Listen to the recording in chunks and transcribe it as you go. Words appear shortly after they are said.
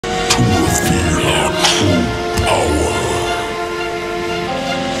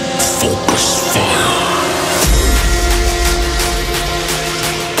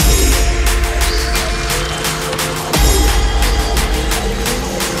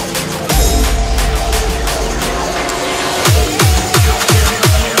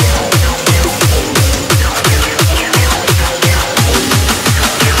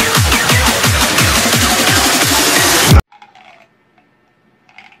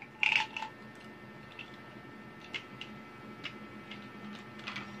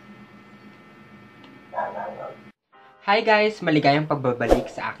Hi guys! Maligayang pagbabalik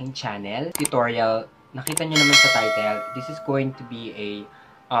sa aking channel. Tutorial, nakita nyo naman sa title, this is going to be a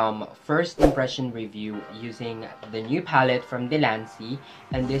first impression review using the new palette from Delancey.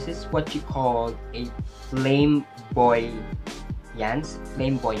 And this is what you call a Flamboyance.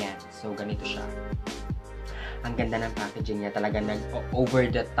 So, ganito siya. Ang ganda ng packaging niya. Talaga nag-over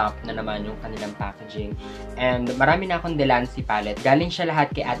the top na naman yung kanilang packaging. And marami na akong Delancey palette. Galing siya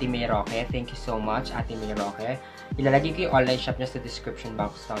lahat kay Ate Roque. Thank you so much, Ate Roque. Ilalagay ko yung online shop niya sa description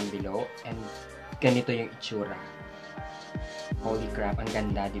box down below. And ganito yung itsura. Holy crap, ang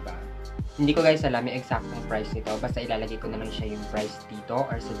ganda, diba? Hindi ko guys alam yung exactong price nito. Basta ilalagay ko na lang siya yung price dito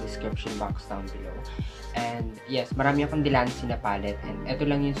or sa description box down below. And yes, marami akong Delancey na palette. And ito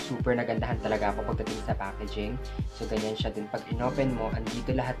lang yung super nagandahan talaga ako pagdating sa packaging. So ganyan siya din. Pag inopen mo,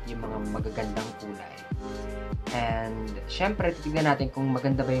 andito lahat yung mga magagandang kulay. And syempre, titignan natin kung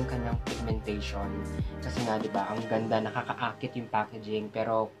maganda ba yung kanyang pigmentation. Kasi nga, diba, ang ganda, nakakaakit yung packaging.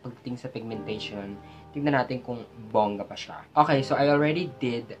 Pero pagdating sa pigmentation, tignan natin kung bongga pa siya. Okay, so I already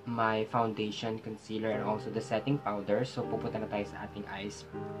did my foundation, concealer, and also the setting powder. So pupunta na tayo sa ating eyes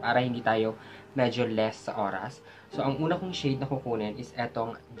para hindi tayo medyo less sa oras. So ang una kong shade na kukunin is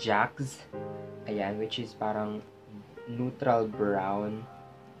etong Jax. Ayan, which is parang neutral brown.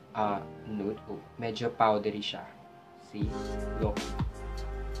 Nude. Oh, medyo powdery siya. See? Look.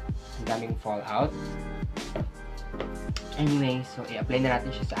 Ang daming fallout. Anyway, so i-apply na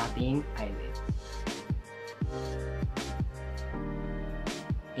natin siya sa ating eyelids.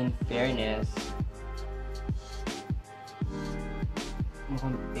 In fairness,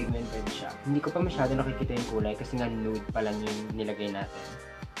 mukhang pigmented siya. Hindi ko pa masyado nakikita yung kulay kasi nga nude pa lang yung nilagay natin.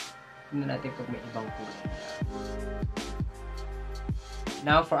 Tingnan natin pag may ibang kulay niya.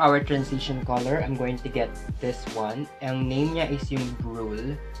 Now, for our transition color, I'm going to get this one. Ang name niya is yung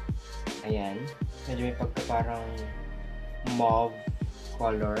Brule. Ayan. Medyo may pagka parang mauve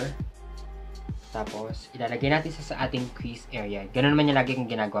color. Tapos, ilalagay natin sa ating crease area. Ganun naman yung lagi kong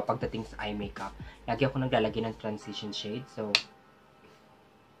ginagawa pagdating sa eye makeup. Lagi ako naglalagay ng transition shade. So,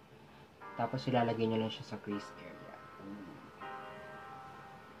 tapos ilalagay nyo lang siya sa crease area.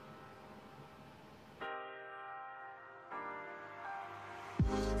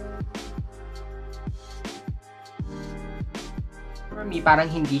 For me, parang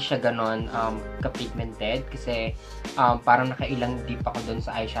hindi siya ganon ka-pigmented kasi parang nakailang dip ako dun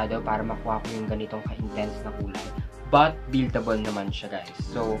sa eyeshadow para makuha ko yung ganitong ka-intense na kulay. But, buildable naman siya, guys.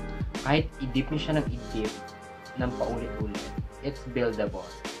 So, kahit i-dip nyo siya ng i-dip ng paulit-ulit, it's buildable.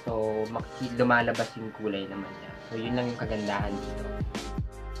 So, lumalabas yung kulay naman niya. So, yun lang yung kagandahan dito.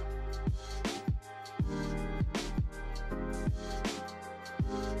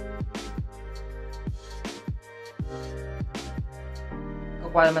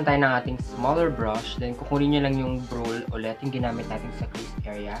 Kukuha naman tayo ng ating smaller brush. Then, kukunin nyo lang yung Brule ulit, yung ginamit natin sa crease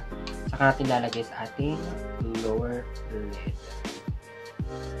area. Saka natin lalagay sa ating lower lid.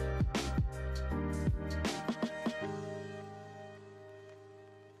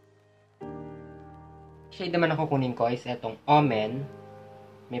 Shade naman na kukunin ko is etong Omen.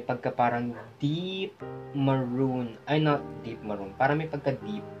 May pagka parang deep maroon. Ay, not deep maroon. Parang may pagka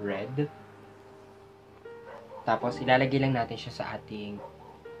deep red. Tapos, ilalagay lang natin siya sa ating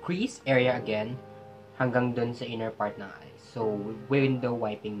crease area again hanggang dun sa inner part ng eyes. So, window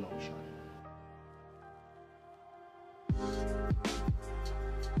wiping motion.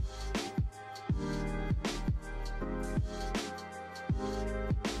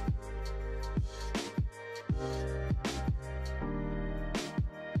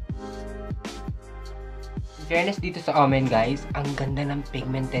 In fairness dito sa Omen, guys, ang ganda ng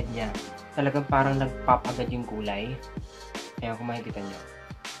pigmented niya. Talagang parang nag-pop agad yung kulay. Ayan, kung makikita nyo.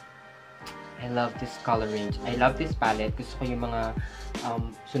 I love this color range. I love this palette. Gusto ko yung mga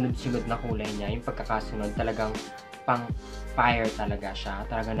sunod-sunod na kulay niya. Yung pagkakasunod, talagang pang fire talaga siya.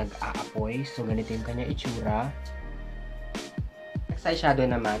 Talagang nag-aapoy. So, ganito yung kanya itsura. Next eyeshadow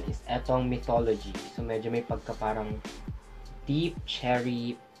naman is etong Mythology. So, medyo may pagka parang deep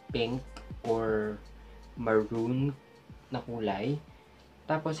cherry pink or maroon na kulay.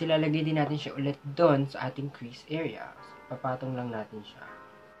 Tapos, ilalagay din natin siya ulit doon sa ating crease area. So, papatong lang natin siya.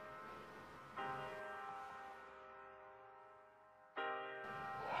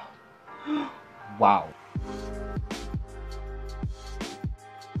 Wow!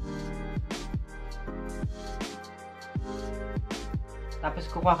 Tapos,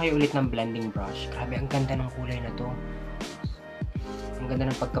 kukuha kayo ulit ng blending brush. Grabe, ang ganda ng kulay na to. Ang ganda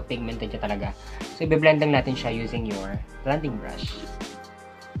ng pagka-pigmented niya talaga. So, i-blend lang natin siya using your blending brush.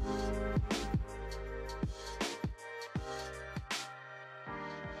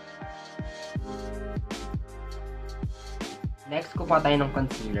 Next, kukuha tayo ng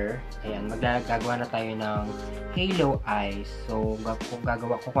concealer. Ayan, gagawa na tayo ng halo eyes. So,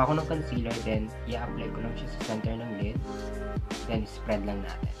 kukuha ko ng concealer, then i-apply ko lang siya sa center ng lid. Then, spread lang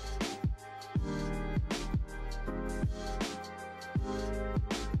natin.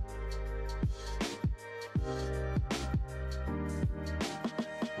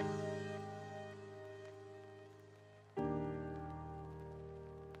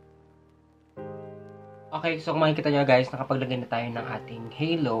 Okay, so kung makikita nyo guys, nakapaglagay na tayo ng ating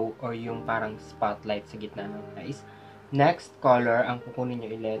halo or yung parang spotlight sa gitna ng eyes. Next color, ang kukunin nyo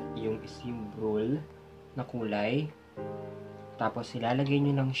ulit yung simple na kulay. Tapos ilalagay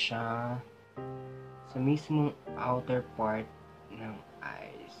nyo lang siya sa mismong outer part ng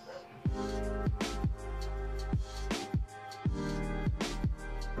eyes.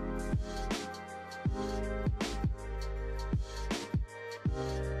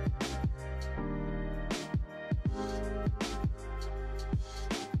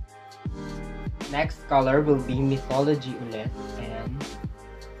 Next color will be Mythology ulit. Ayan.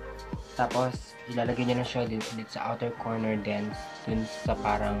 Tapos, ilalagay nyo na siya ulit sa outer corner din. Dun sa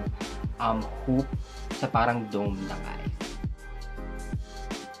parang hoop. Sa parang dome ng eyes.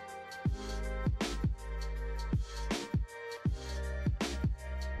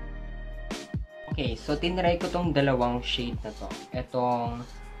 Okay, so tinry ko tong dalawang shade na to. Itong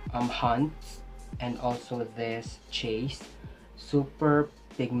Hunt and also this Chase. Super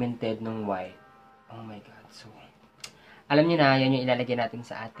pigmented ng white. Oh my god, so alam niyo na, yan yung ilalagay natin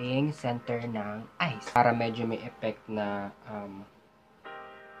sa ating center ng eyes. Para medyo may effect na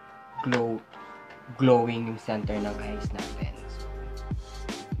glowing yung center ng eyes natin. So,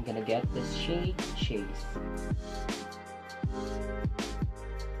 I'm gonna get this shade Chase.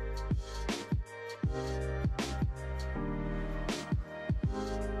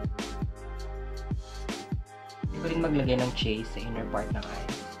 Hindi ko rin maglagay ng Chase sa inner part ng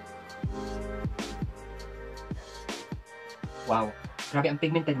eyes. Wow, grabe ang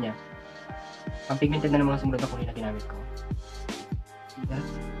pigmented niya. Ang pigmented na ng mga sumunod na kulay na ginamit ko. See that?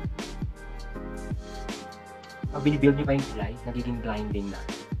 Pag binibuild niyo pa yung kulay, nagiging blinding na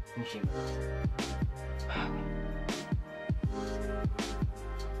yung shimmer.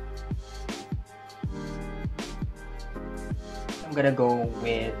 I'm gonna go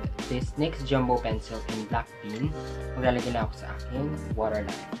with this NYX Jumbo Pencil in Black Bean. Maglalagay na ako sa aking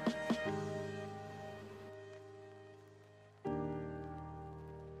waterline.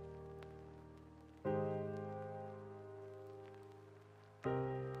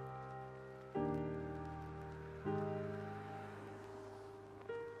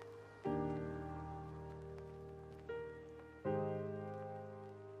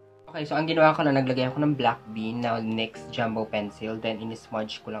 Okay, so ang ginawa ko na, naglagay ako ng Black Bean na NYX Jumbo Pencil. Then,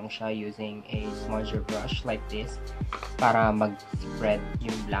 in-smudge ko lang siya using a smudger brush like this para mag-spread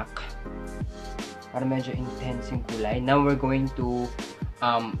yung black. Para medyo intense yung kulay. Now, we're going to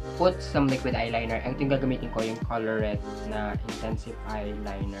put some liquid eyeliner. Ang ito yung gagamitin ko, yung Colorette na Intensifeye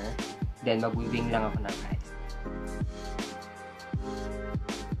liner. Then, mag-weaving lang ako ng eyes.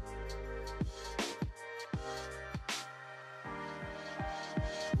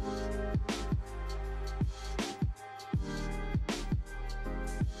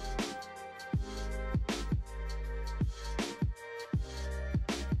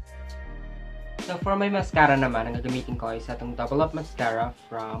 So, for my mascara naman, ang gagamitin ko is itong Double Up Mascara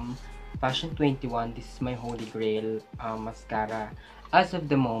from Fashion 21. This is my holy grail mascara as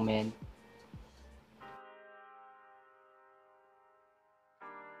of the moment.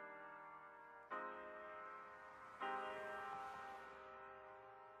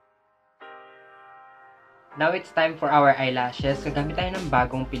 Now, it's time for our eyelashes. Gagamit tayo ng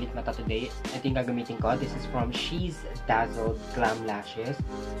bagong pilit mata today. Ito yung gagamitin ko. This is from She's Dazzled Glam Lashes.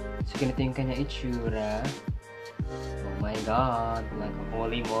 So, ganito yung kanya itsura. Oh my god. Like a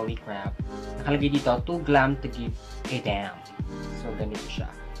holy moly crap. Nakalagay dito, too glam to give a damn. So, ganito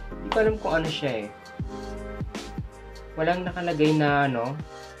siya. Hindi ko alam kung ano siya eh. Walang nakalagay na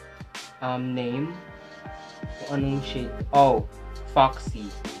name. Kung anong shade. Oh,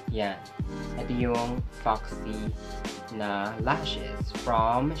 Foxy. Yan. Ito yung Foxy na lashes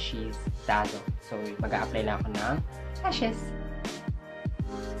from She's Dazzled. So, mag-a-apply lang ako ng lashes.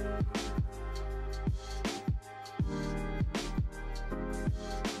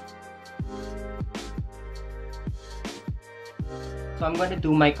 So, I'm going to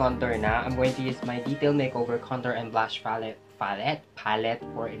do my contour na. I'm going to use my Detail Makeover Contour and Blush Palette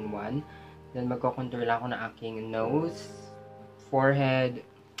 4-in-1. Then, magko-contour lang ako ng aking nose, forehead.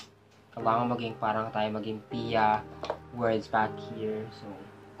 Kailangan maging Pia. Words back here. So,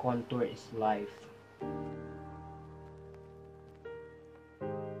 contour is life.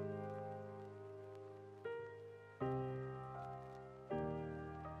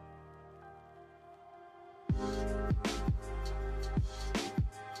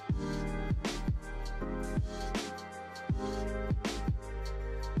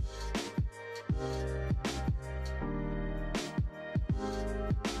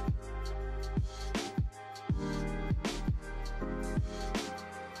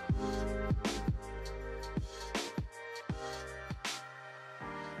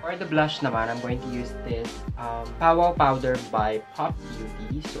 For the blush naman, I'm going to use this Pow Wow Powder by Pop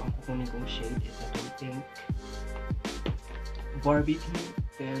Beauty. So, ang kukunin kong shade is itong pink. Barbie pink.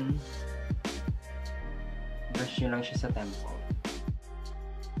 Then, brush nyo lang siya sa temple.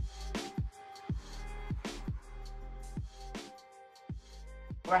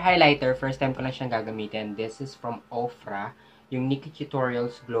 For highlighter, first time ko lang siyang gagamitin. This is from Ofra. Yung Nikki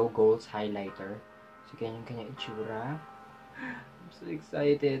Tutorials Glow Goals Highlighter. So, ganyan kanya itsura. I'm so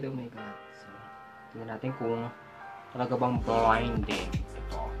excited. Oh my god. So, tingnan natin kung talaga bang blinding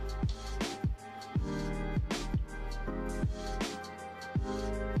ito.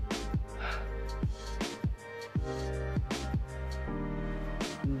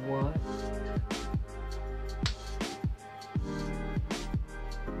 What?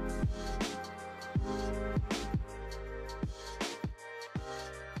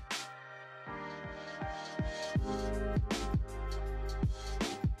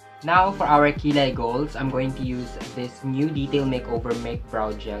 Now, for our kilay goals, I'm going to use this new Detail Makeover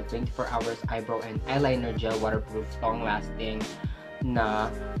Makebrow Gel 24 Hours Eyebrow and Eyeliner Gel Waterproof Long-Lasting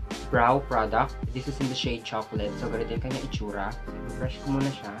na brow product. This is in the shade Chocolate. So, ganito yung kanya itsura. So, brush ko muna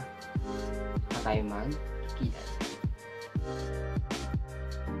siya. Tayo mag-kilay.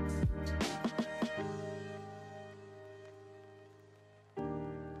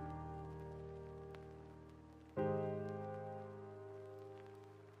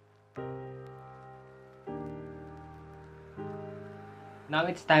 Now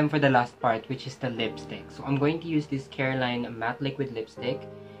it's time for the last part, which is the lipstick. So I'm going to use this Careline Matte Liquid Lipstick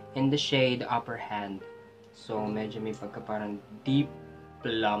in the shade Upperhand. So medyo may pagka parang deep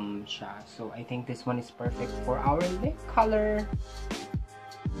plum siya. So I think this one is perfect for our lip color.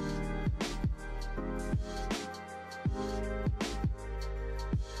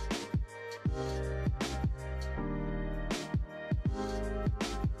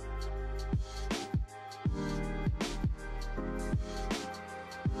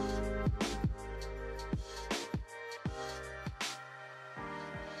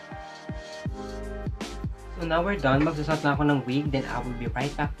 So now we're done. Magsusot na ako ng wig. Then I will be right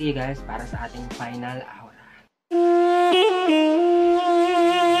back to you guys para sa ating final aura.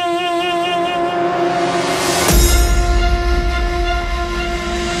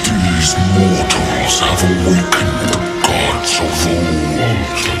 These mortals have awakened the gods of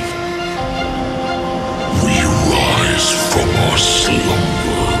old. We rise from our slumber.